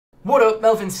What up,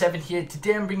 Melvin7 here.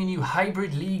 Today I'm bringing you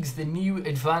Hybrid Leagues, the new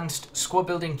advanced squad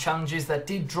building challenges that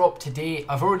did drop today.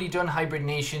 I've already done Hybrid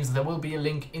Nations. There will be a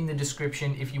link in the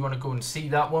description if you want to go and see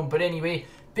that one. But anyway,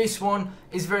 this one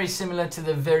is very similar to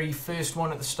the very first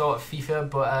one at the start of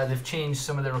FIFA, but they've changed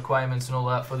some of the requirements and all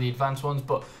that for the advanced ones.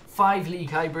 But 5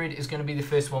 league hybrid is going to be the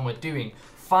first one we're doing.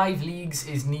 5 leagues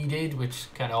is needed, which is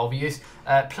kind of obvious.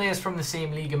 Players from the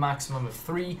same league, a maximum of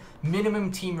 3. Minimum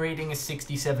team rating is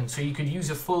 67, so you could use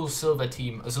a full silver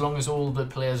team as long as all the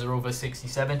players are over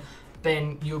 67.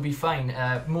 Then you'll be fine.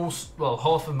 Half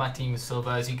of my team is silver,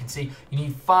 as you can see. You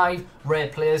need 5 rare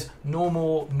players, no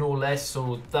more, no less.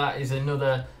 So that is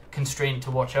another constraint to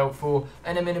watch out for,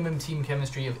 and a minimum team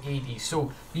chemistry of 80.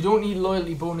 So you don't need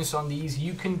loyalty bonus on these.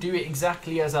 You can do it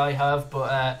exactly as I have,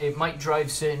 but it might drive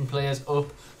certain players up.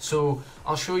 So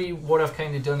I'll show you what I've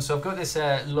kind of done. So I've got this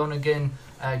Lonergan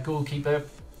goalkeeper,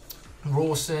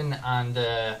 Rawson and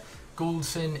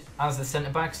Goldson as the centre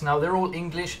backs. Now they're all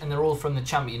English and they're all from the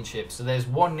Championship. So there's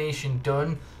one nation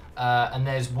done. And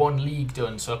there's one league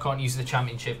done, so I can't use the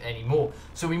Championship anymore.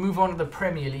 So we move on to the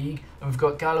Premier League, and we've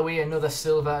got Galloway, another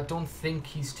silver. I don't think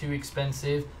he's too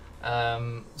expensive.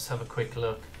 Let's have a quick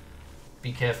look.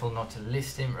 Be careful not to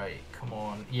list him. Right, come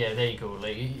on. Yeah, there you go.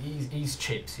 Like he's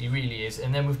chips, he really is.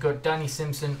 And then we've got Danny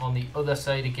Simpson on the other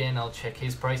side again. I'll check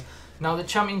his price. Now the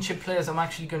Championship players I'm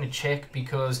actually going to check,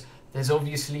 because there's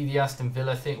obviously the Aston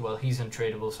Villa thing. Well, he's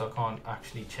untradeable, so I can't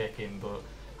actually check him. But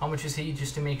how much is he,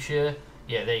 just to make sure?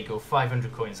 Yeah, there you go,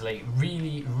 500 coins, like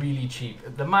really, really cheap.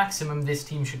 The maximum this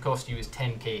team should cost you is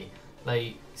 10k.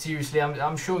 Like, seriously,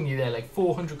 I'm showing you there, like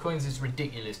 400 coins is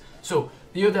ridiculous. So,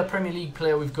 the other Premier League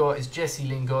player we've got is Jesse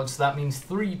Lingard, so that means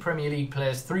 3 Premier League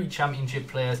players, 3 Championship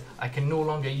players. I can no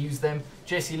longer use them.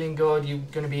 Jesse Lingard, you're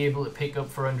going to be able to pick up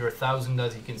for under 1,000,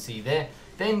 as you can see there.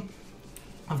 Then,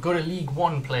 I've got a League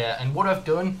One player, and what I've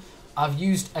done, I've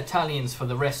used Italians for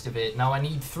the rest of it. Now, I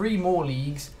need 3 more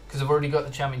leagues, because I've already got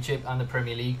the Championship and the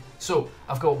Premier League. So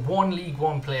I've got one League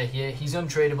One player here. He's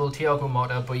untradeable, Thiago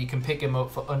Motta, but you can pick him up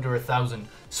for under 1,000.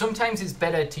 Sometimes it's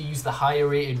better to use the higher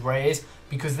rated rares,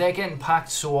 because they're getting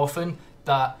packed so often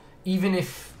that even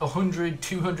if 100,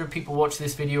 200 people watch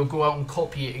this video, go out and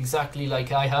copy it exactly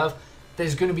like I have,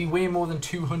 there's going to be way more than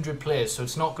 200 players, so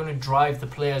it's not going to drive the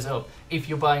players up. If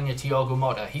you're buying a Thiago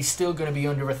Motta, he's still going to be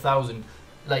under 1,000.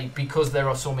 Like, because there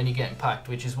are so many getting packed,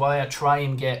 which is why I try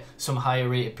and get some higher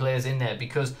rated players in there,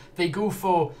 because they go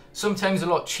for sometimes a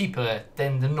lot cheaper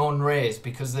than the non-rares,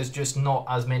 because there's just not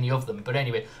as many of them. But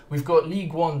anyway, we've got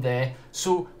League One there,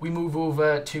 so we move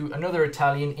over to another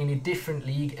Italian in a different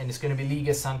league, and it's going to be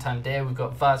Liga Santander. We've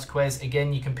got Vasquez.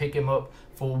 Again, you can pick him up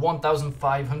for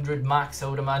 1,500 max, I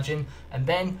would imagine. And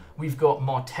then we've got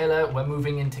Martella. We're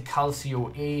moving into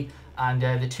Calcio A. And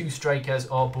the 2 strikers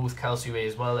are both Calcio A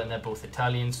as well, and they're both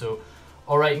Italian. So,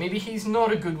 alright, maybe he's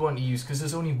not a good one to use, because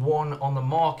there's only one on the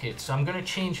market. So I'm going to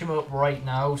change him up right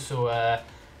now. So,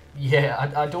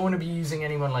 yeah, I don't want to be using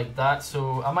anyone like that.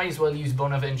 So I might as well use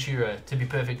Bonaventura, to be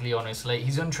perfectly honest. Like,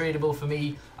 he's untradeable for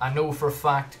me. I know for a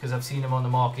fact, because I've seen him on the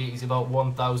market. He's about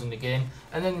 1,000 again.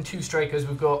 And then the 2 strikers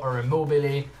we've got are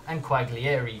Immobile and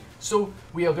Quaglieri. So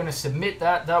we are going to submit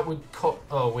that. That would cut...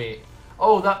 Oh, wait.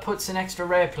 Oh, that puts an extra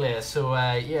rare player, so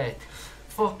yeah,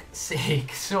 fuck's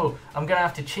sake. So I'm going to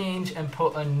have to change and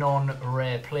put a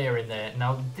non-rare player in there.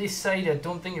 Now, this side, I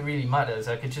don't think it really matters.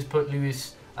 I could just put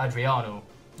Luis Adriano.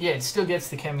 Yeah, it still gets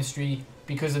the chemistry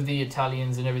because of the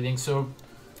Italians and everything. So,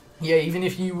 yeah, even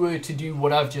if you were to do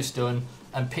what I've just done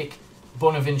and pick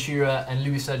Bonaventura and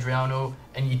Luis Adriano,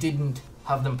 and you didn't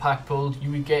have them pack pulled, you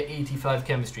would get 85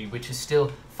 chemistry, which is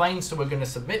still fine. So we're going to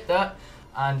submit that.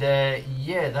 And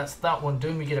yeah, that's that one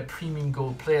done. We get a premium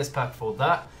gold players pack for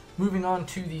that. Moving on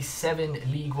to the 7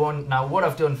 League One. Now what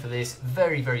I've done for this,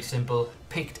 very, very simple.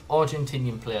 Picked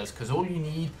Argentinian players, because all you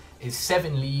need is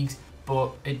 7 leagues,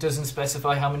 but it doesn't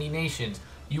specify how many nations.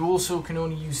 You also can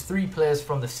only use 3 players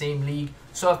from the same league.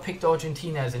 So I've picked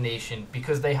Argentina as a nation,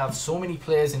 because they have so many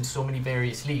players in so many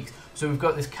various leagues. So we've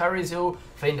got this Carrizo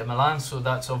for Inter Milan, so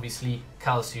that's obviously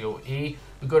Calcio A.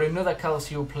 We've got another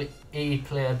Calcio A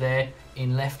player there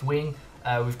in left wing.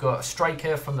 We've got a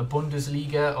striker from the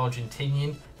Bundesliga,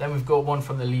 Argentinian. Then we've got one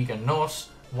from the Liga NOS,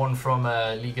 one from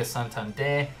Liga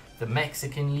Santander, the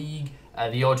Mexican League,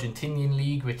 the Argentinian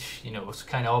League, which, you know, was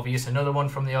kind of obvious. Another one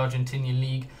from the Argentinian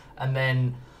League. And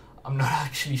then, I'm not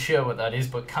actually sure what that is,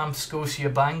 but Camp Scotia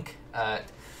Bank.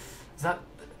 Is that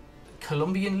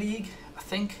Colombian League? I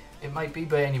think it might be,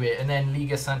 but anyway. And then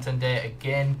Liga Santander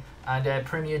again. And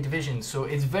Premier Division. So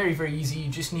it's very, very easy. You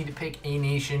just need to pick a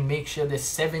nation, make sure there's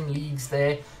 7 leagues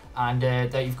there, and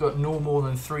that you've got no more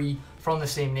than 3 from the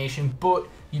same nation, but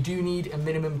you do need a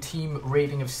minimum team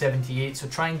rating of 78. So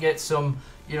try and get some,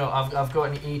 you know, I've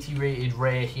got an 80 rated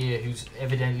rare here who's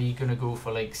evidently going to go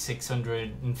for like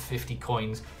 650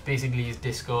 coins. Basically his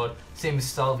discard. Same as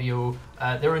Salvio.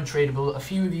 They're untradeable. A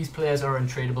few of these players are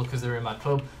untradeable because they're in my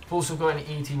club. I've also got an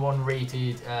 81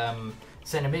 rated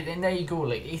centre mid, and there you go,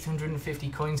 like 850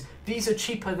 coins. These are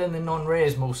cheaper than the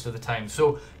non-rares most of the time.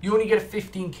 So you only get a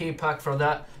 15k pack for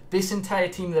that. This entire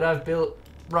team that I've built,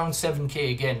 around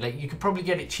 7k again. Like, you could probably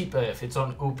get it cheaper if it's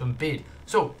on open bid.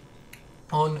 So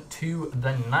on to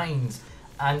the 9s,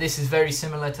 and this is very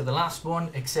similar to the last one,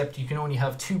 except you can only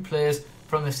have 2 players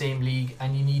from the same league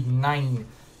and you need 9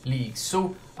 leagues.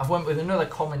 So I've went with another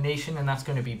common nation, and that's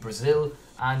going to be Brazil.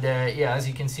 And yeah, as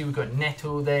you can see, we've got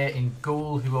Neto there in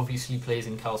goal, who obviously plays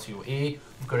in Calcio A.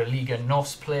 We've got a Liga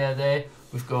NOS player there.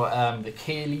 We've got the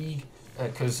K League,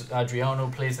 because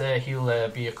Adriano plays there. He'll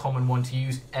be a common one to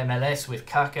use. MLS with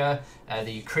Kaka,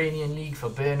 the Ukrainian League for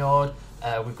Bernard.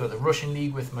 We've got the Russian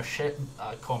League with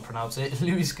I can't pronounce it,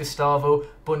 Luis Gustavo,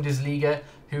 Bundesliga,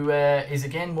 who is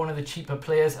again one of the cheaper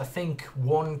players. I think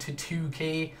 1 to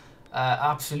 2k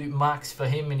absolute max for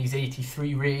him, and he's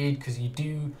 83 rated, because you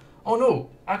do... Oh no,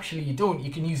 actually you don't.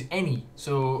 You can use any.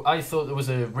 So I thought there was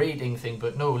a rating thing,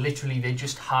 but no, literally they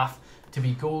just have to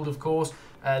be gold, of course.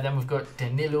 Then we've got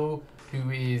Danilo,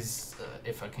 who is,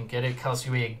 if I can get it,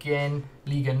 Calcio A again,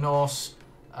 Liga NOS,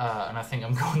 and I think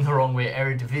I'm going the wrong way,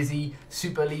 Eredivisie,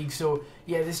 Super League. So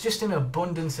yeah, there's just an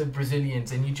abundance of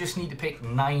Brazilians, and you just need to pick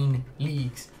 9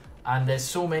 leagues. And there's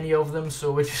so many of them,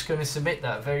 so we're just going to submit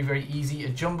that. Very, very easy. A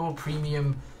Jumbo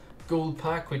Premium Gold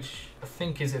Pack, which I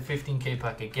think is a 15k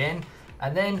pack again.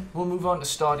 And then we'll move on to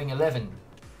starting 11.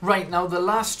 Right, now the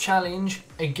last challenge,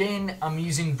 again, I'm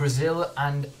using Brazil,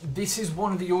 and this is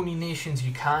one of the only nations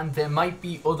you can. There might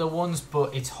be other ones,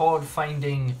 but it's hard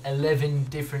finding 11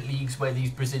 different leagues where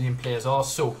these Brazilian players are.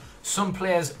 So some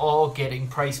players are getting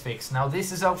price fixed. Now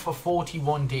this is out for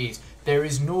 41 days. There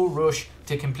is no rush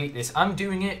to complete this. I'm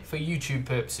doing it for YouTube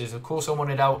purposes. Of course, I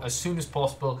want it out as soon as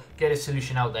possible, get a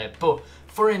solution out there. But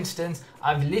for instance,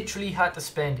 I've literally had to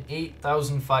spend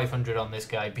 8,500 on this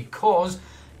guy because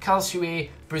Calcio A,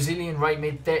 Brazilian right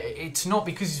mid, it's not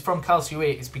because he's from Calcio A,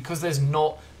 it's because there's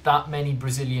not that many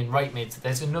Brazilian right mids.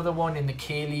 There's another one in the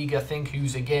K League, I think,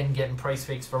 who's again getting price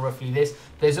fixed for roughly this.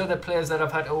 There's other players that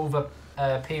I've had to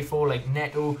pay for, like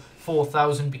Neto,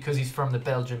 4,000 because he's from the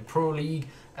Belgian Pro League.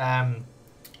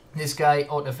 This guy,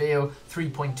 Otaveo,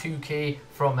 3.2k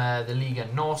from the Liga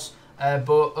NOS.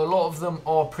 But a lot of them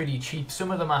are pretty cheap.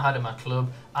 Some of them I had in my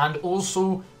club. And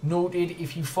also noted,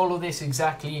 if you follow this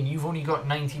exactly and you've only got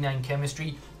 99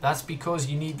 chemistry, that's because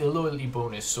you need the loyalty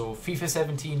bonus. So FIFA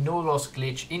 17 no loss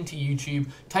glitch into YouTube,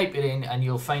 type it in, and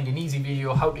you'll find an easy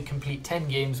video how to complete 10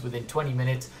 games within 20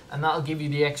 minutes, and that'll give you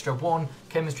the extra 1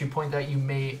 chemistry point that you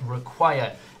may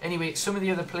require. Anyway, some of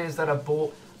the other players that I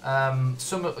bought,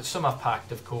 some I've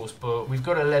packed, of course, but we've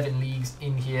got 11 leagues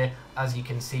in here, as you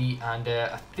can see, and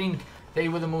I think they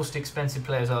were the most expensive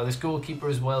players. This goalkeeper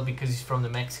as well, because he's from the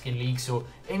Mexican league. So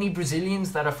any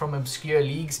Brazilians that are from obscure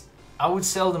leagues, I would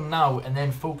sell them now and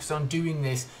then focus on doing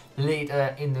this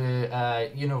later in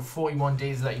the 41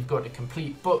 days that you've got to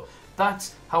complete. But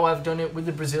that's how I've done it with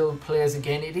the Brazil players.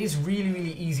 Again, it is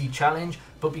really easy challenge,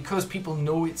 but because people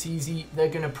know it's easy, they're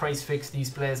going to price fix these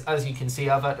players. As you can see,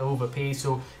 I've had to overpay.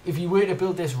 So if you were to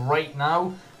build this right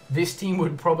now, this team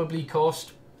would probably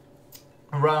cost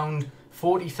around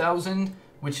 40,000,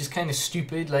 which is kind of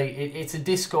stupid. Like, it's a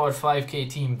discard 5k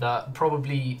team that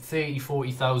probably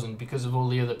 40,000 because of all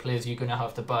the other players you're going to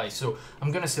have to buy. So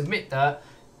I'm going to submit that.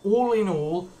 All in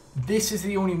all, this is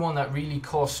the only one that really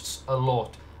costs a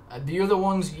lot. The other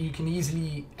ones, you can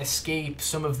easily escape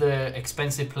some of the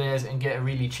expensive players and get a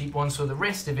really cheap one. So the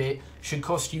rest of it should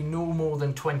cost you no more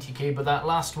than 20k. But that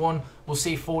last one will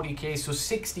say 40k. So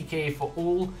 60k for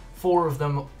all 4 of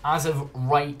them as of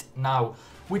right now.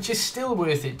 Which is still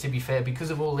worth it, to be fair, because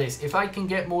of all this. If I can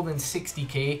get more than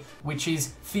 60k, which is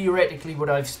theoretically what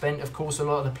I've spent, of course a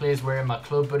lot of the players were in my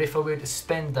club, but if I were to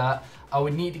spend that, I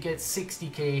would need to get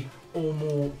 60k or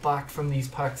more back from these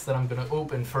packs that I'm going to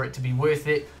open for it to be worth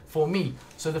it for me.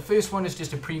 So the first one is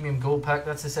just a premium gold pack.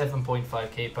 That's a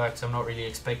 7.5k pack, so I'm not really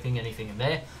expecting anything in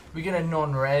there. We get a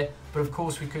non-rare, but of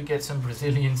course we could get some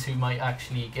Brazilians who might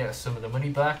actually get us some of the money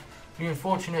back. We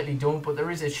unfortunately don't, but there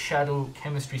is a shadow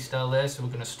chemistry style there, so we're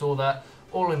going to store that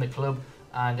all in the club,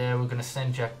 and we're going to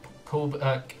send Jack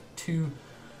Colback to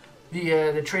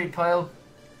the trade pile,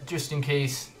 just in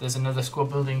case there's another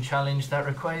squad building challenge that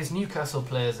requires Newcastle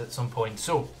players at some point.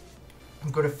 So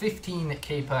I've got a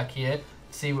 15k pack here.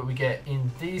 See what we get in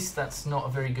this. That's not a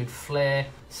very good flair.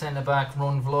 Centre back,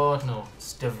 Ron Vlad. No,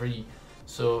 it's De Vries.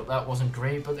 so that wasn't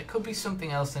great. But there could be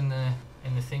something else in the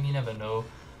thing. You never know.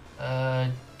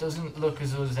 Doesn't look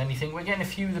as though there's anything. We're getting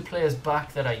a few of the players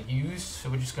back that I used, so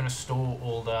we're just going to store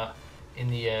all that in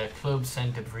the club,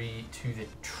 send debris to the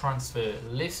transfer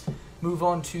list. Move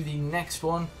on to the next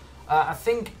one. I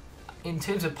think in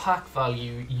terms of pack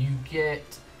value, you get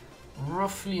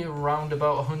roughly around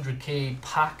about 100k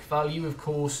pack value. Of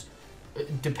course,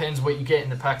 it depends what you get in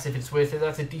the packs, if it's worth it.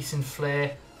 That's a decent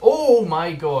flare. Oh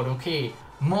my god, okay.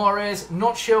 Mahrez,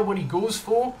 not sure what he goes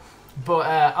for, but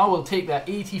I will take that.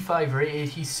 85 rated.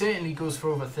 He certainly goes for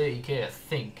over 30k, I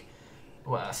think.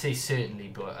 Well, I say certainly,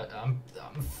 but I'm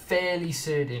fairly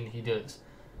certain he does.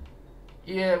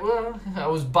 Yeah, well, I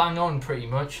was bang on pretty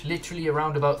much. Literally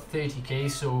around about 30k.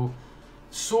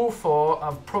 So far,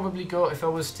 I've probably got, if I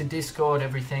was to discard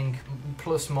everything,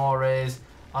 plus Mahrez,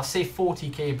 I'll say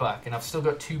 40k back, and I've still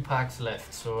got 2 packs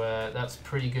left, so that's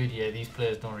pretty good. Yeah, these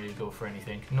players don't really go for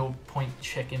anything. No point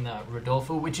checking that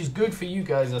Rodolfo, which is good for you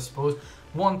guys, I suppose.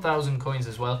 1,000 coins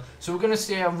as well. So we're going to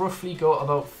say I've roughly got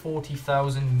about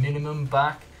 40,000 minimum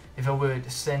back if I were to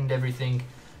send everything,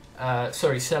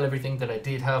 sell everything that I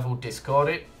did have or discard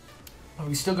it. And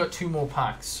we've still got 2 more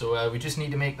packs, so we just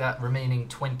need to make that remaining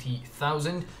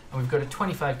 20,000. And we've got a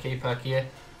 25k pack here.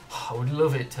 I would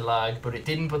love it to lag, but it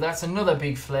didn't. But that's another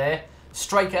big flare.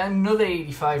 Striker, another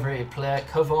 85 rated player.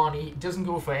 Cavani doesn't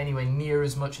go for anywhere near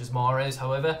as much as Mahrez,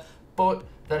 however, but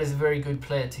that is a very good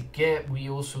player to get. We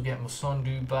also get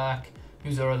Musondu back.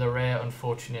 Who's our other rare?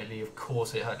 Unfortunately, of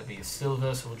course, it had to be a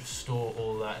silver, so we'll just store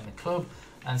all that in the club.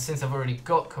 And since I've already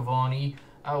got Cavani,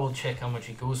 I will check how much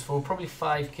he goes for. Probably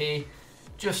 5k,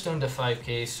 just under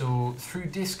 5k. So through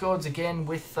discards again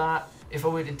with that, if I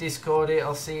were to discard it,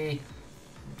 I'll say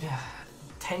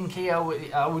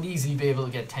 10k. I would easily be able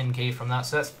to get 10k from that.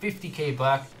 So that's 50k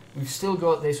back. We've still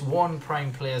got this 1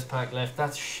 prime players pack left.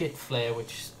 That's shit flare,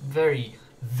 which is very,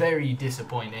 very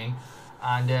disappointing.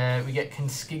 And we get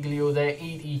Consiglio there,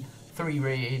 83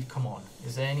 rated. Come on,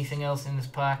 is there anything else in this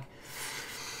pack?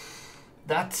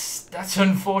 That's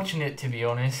unfortunate, to be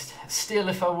honest. Still,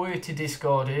 if I were to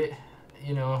discard it,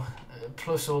 you know,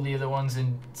 plus all the other ones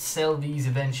and sell these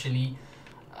eventually,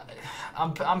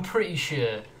 I'm pretty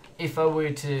sure if I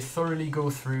were to thoroughly go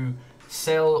through,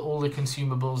 sell all the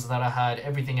consumables that I had,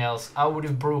 everything else, I would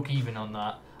have broke even on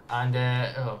that. And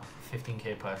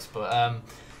 15k packs, but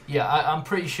yeah, I'm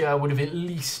pretty sure I would have at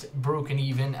least broken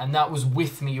even, and that was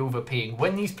with me overpaying.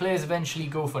 When these players eventually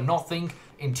go for nothing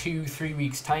in 2-3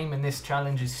 weeks time and this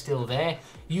challenge is still there,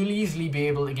 you'll easily be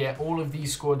able to get all of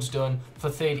these squads done for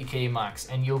 30k max,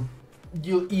 and you'll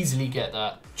easily get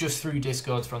that just through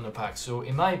discards from the pack. So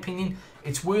in my opinion,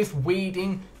 it's worth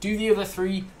waiting, do the other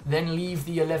 3, then leave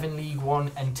the 11 League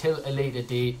one until a later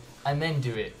date, and then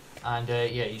do it. And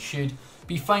yeah, you should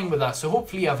be fine with that. So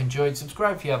hopefully you have enjoyed.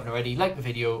 Subscribe if you haven't already, like the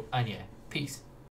video, and yeah, peace.